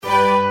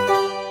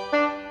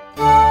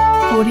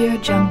Audio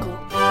Jungle.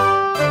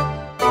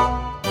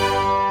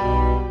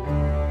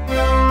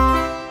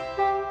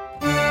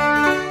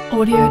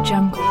 Audio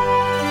Jungle.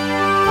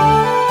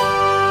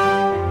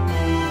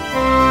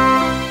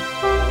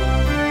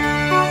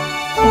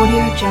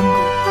 Audio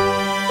Jungle.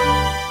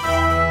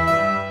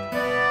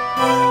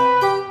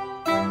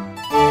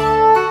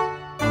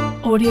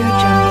 Audio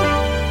Jungle.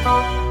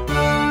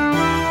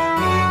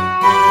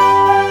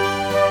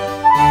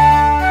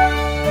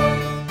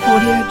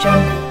 Audio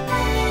Jungle.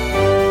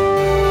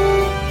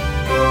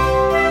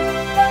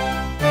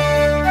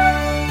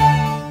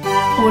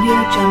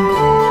 Audio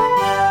Jungle.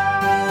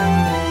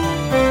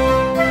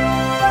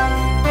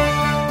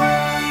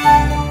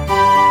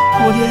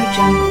 Audio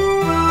Jungle.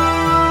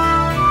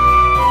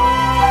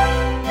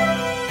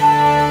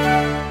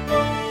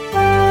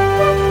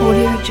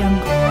 Audio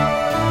Jungle.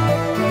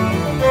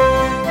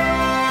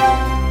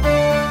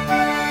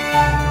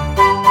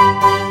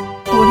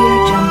 Audio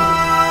Jungle.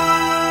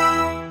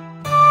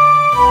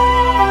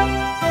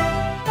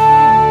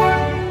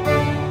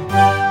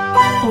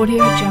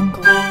 Audio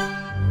Jungle.